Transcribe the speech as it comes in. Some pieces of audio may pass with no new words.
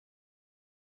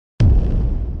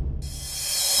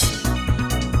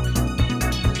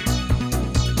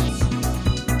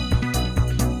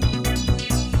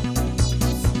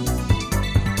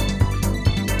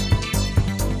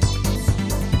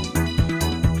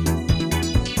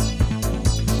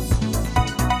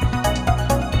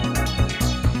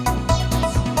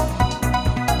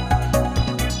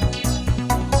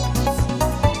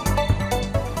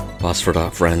Phosphor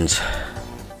Dot friends,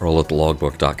 Earl at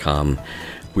thelogbook.com.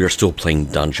 We are still playing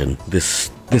Dungeon. This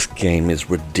game is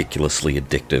ridiculously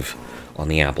addictive on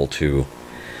the Apple II.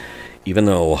 Even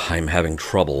though I'm having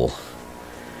trouble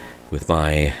with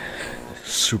my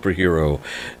superhero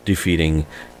defeating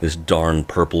this darn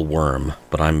purple worm,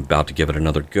 but I'm about to give it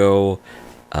another go.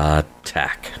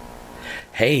 Attack.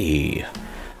 Hey,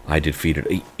 I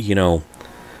defeated, you know,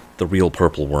 the real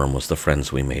purple worm was the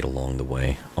friends we made along the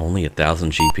way. Only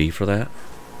 1,000 GP for that?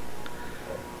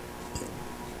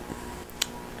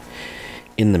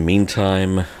 In the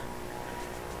meantime,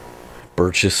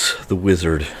 Burgess the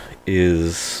Wizard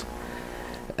is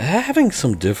having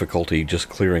some difficulty just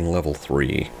clearing level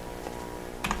 3.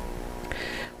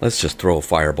 Let's just throw a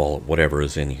fireball at whatever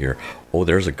is in here. Oh,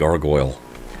 there's a gargoyle.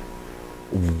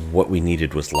 What we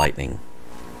needed was lightning.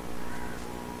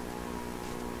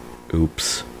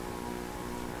 Oops.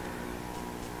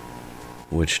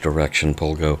 Which direction,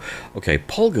 Polgo? Okay,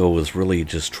 Polgo was really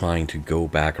just trying to go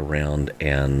back around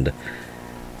and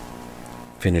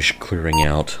finish clearing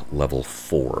out level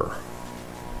 4.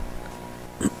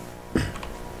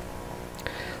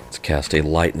 Let's cast a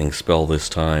lightning spell this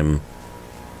time.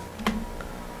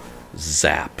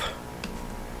 Zap.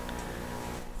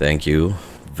 Thank you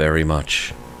very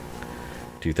much.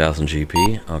 2,000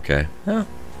 GP? Okay. Huh.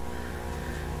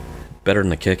 Better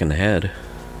than a kick in the head.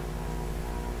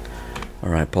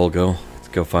 Alright, Polgo. Let's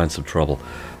go find some trouble.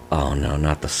 Oh no,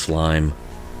 not the slime.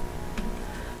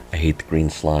 I hate the green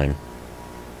slime.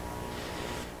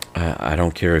 I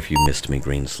don't care if you missed me,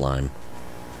 green slime.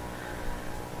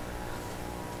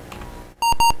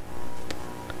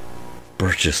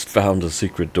 Burgess found a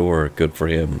secret door. Good for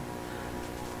him.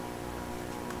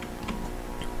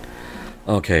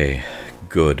 Okay,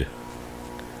 good.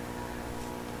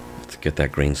 Let's get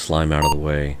that green slime out of the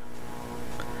way.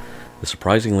 A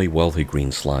surprisingly wealthy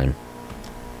green slime.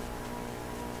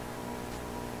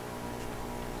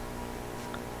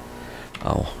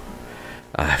 Oh.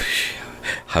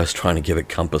 I was trying to give it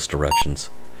compass directions.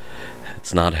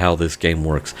 It's not how this game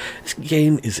works. This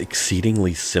game is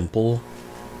exceedingly simple,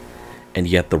 and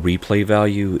yet the replay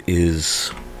value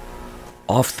is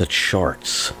off the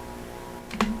charts.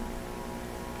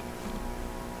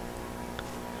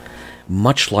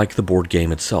 Much like the board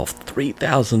game itself.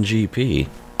 3,000 GP.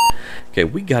 Okay,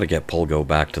 we gotta get Polgo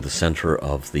back to the center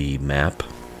of the map,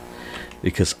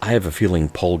 because I have a feeling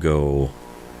Polgo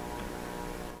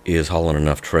is hauling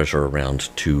enough treasure around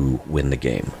to win the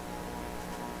game.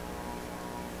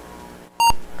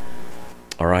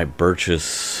 Alright,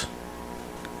 Burgess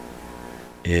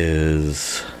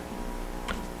is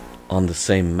on the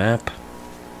same map,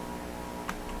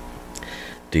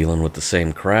 dealing with the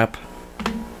same crap.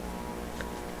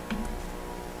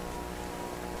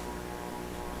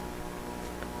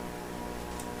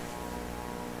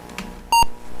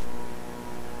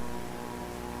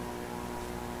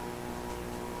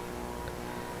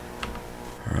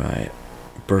 Alright,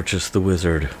 Burgess the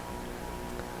Wizard.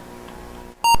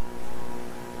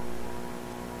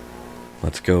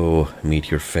 Let's go meet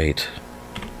your fate.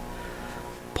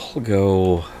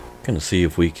 Polgo, gonna see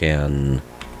if we can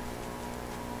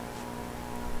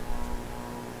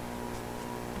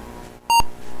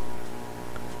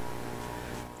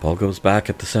Polgo's back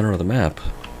at the center of the map.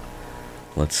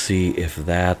 Let's see if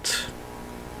that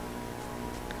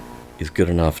is good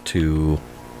enough to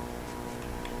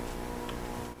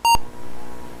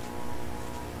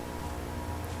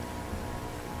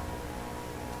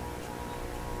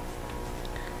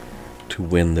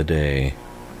win the day.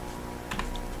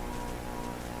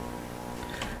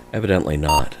 Evidently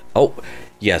not. Oh,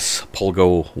 yes,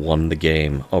 Polgo won the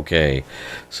game. Okay,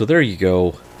 so there you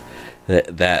go.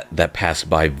 That passed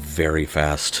by very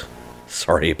fast.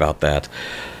 Sorry about that.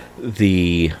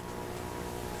 In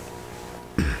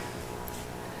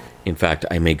fact,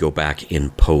 I may go back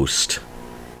in post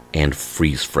and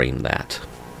freeze frame that.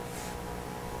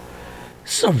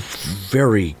 It's a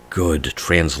very good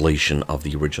translation of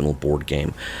the original board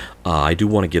game. I do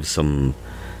want to give some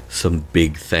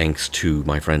big thanks to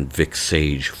my friend Vic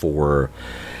Sage for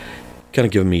kind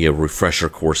of giving me a refresher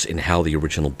course in how the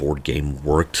original board game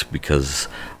worked, because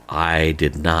I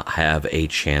did not have a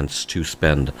chance to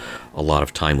spend a lot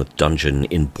of time with Dungeon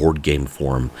in board game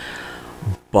form.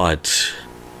 But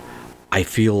I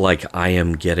feel like I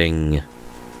am getting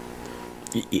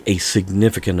a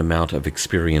significant amount of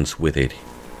experience with it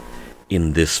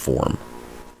in this form,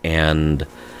 and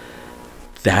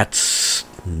that's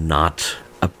not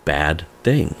a bad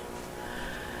thing.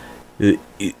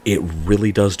 It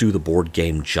really does do the board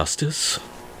game justice.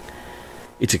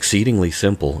 It's exceedingly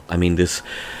simple. I mean, this,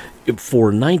 For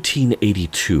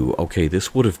 1982, okay,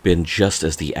 this would have been just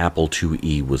as the Apple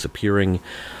IIe was appearing,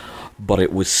 but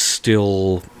it was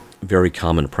still very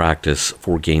common practice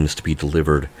for games to be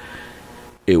delivered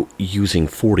using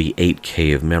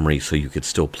 48K of memory so you could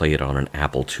still play it on an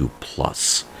Apple II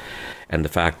Plus. And the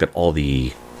fact that all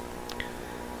the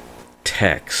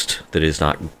text that is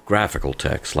not graphical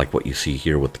text, like what you see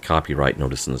here with the copyright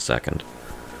notice in a second.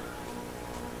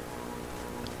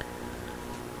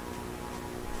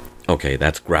 Okay,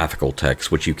 that's graphical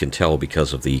text, which you can tell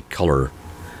because of the color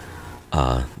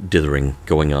dithering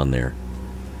going on there.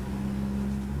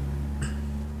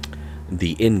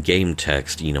 The in-game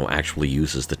text, you know, actually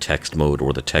uses the text mode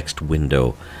or the text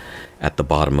window at the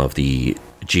bottom of the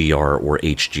GR or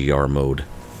HGR mode.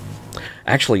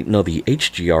 Actually, no, the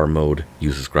HGR mode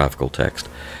uses graphical text.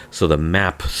 So the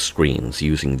map screens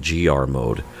using GR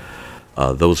mode,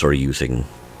 those are using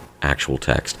actual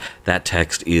text. That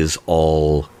text is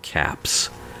all caps.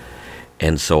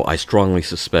 And so I strongly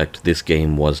suspect this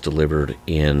game was delivered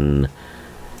in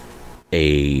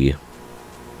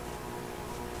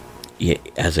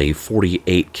as a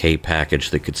 48K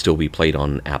package that could still be played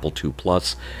on Apple II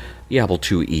Plus. The Apple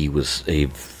IIe was a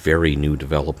very new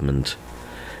development.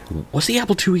 Was the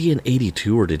Apple IIe in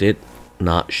 82, or did it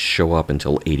not show up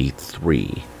until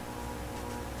 83?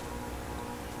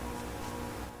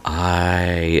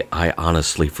 I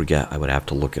honestly forget. I would have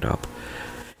to look it up.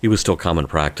 It was still common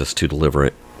practice to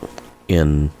deliver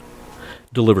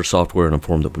software in a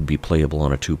form that would be playable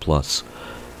on a 2 Plus.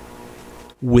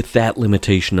 With that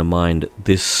limitation in mind,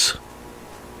 this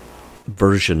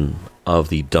version of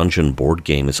the Dungeon board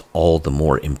game is all the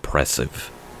more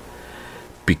impressive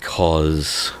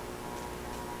because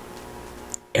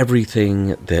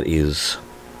everything that is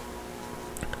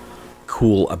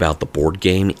cool about the board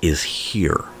game is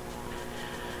here.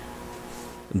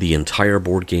 The entire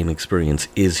board game experience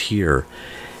is here.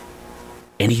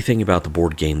 Anything about the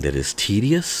board game that is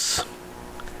tedious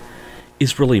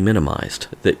is really minimized.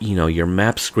 That, you know, your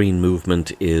map screen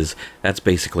movement that's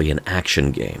basically an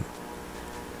action game.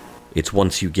 It's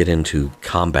once you get into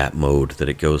combat mode that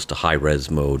it goes to high-res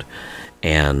mode,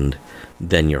 and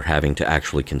then you're having to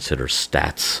actually consider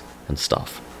stats and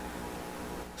stuff.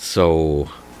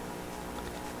 So,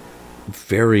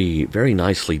 very, very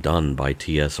nicely done by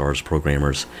TSR's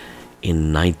programmers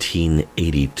in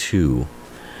 1982,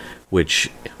 which,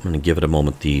 I'm going to give it a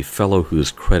moment, the fellow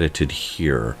who's credited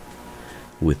here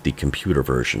with the computer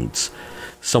versions,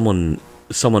 someone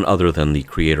other than the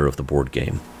creator of the board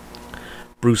game.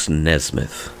 Bruce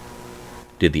Nesmith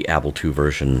did the Apple II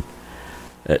version.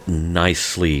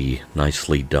 Nicely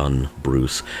done,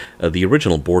 Bruce. The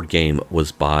original board game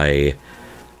was by,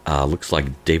 looks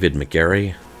like David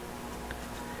McGarry,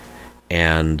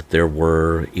 and Gary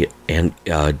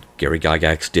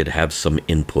Gygax did have some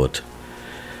input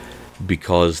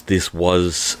because this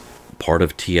was part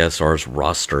of TSR's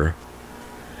roster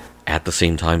at the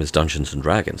same time as Dungeons &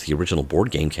 Dragons. The original board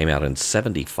game came out in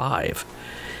 75,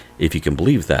 if you can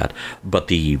believe that. But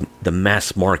the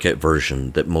mass market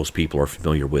version that most people are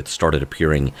familiar with started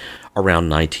appearing around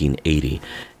 1980.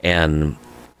 And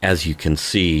as you can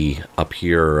see up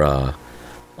here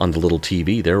on the little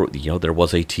TV, there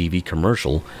was a TV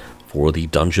commercial for the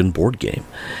Dungeon board game.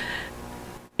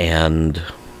 And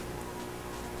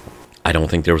I don't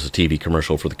think there was a TV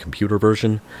commercial for the computer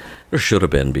version. There should have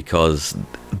been, because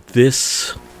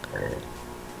this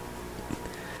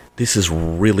is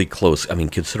really close. I mean,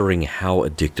 considering how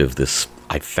addictive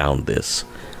I found this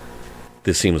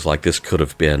seems like this could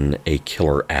have been a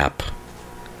killer app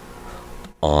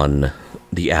on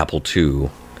the Apple II.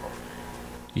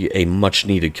 A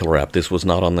much-needed killer app. This was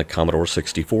not on the Commodore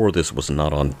 64. This was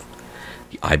not on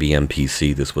the IBM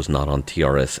PC. This was not on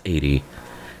TRS-80.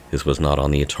 This was not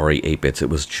on the Atari 8-bits. It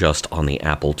was just on the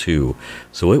Apple II.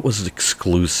 So it was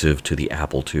exclusive to the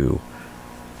Apple II.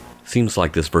 Seems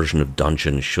like this version of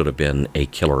Dungeon should have been a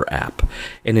killer app.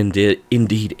 And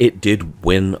indeed it did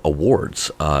win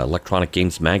awards. Electronic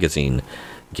Games Magazine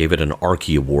gave it an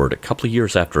Archie Award a couple of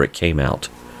years after it came out.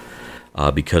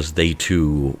 Because they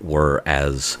too were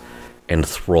as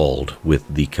enthralled with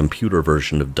the computer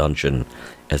version of Dungeon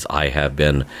as I have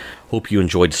been. Hope you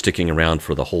enjoyed sticking around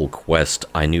for the whole quest.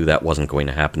 I knew that wasn't going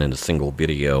to happen in a single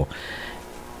video.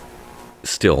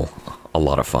 Still, a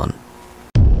lot of fun.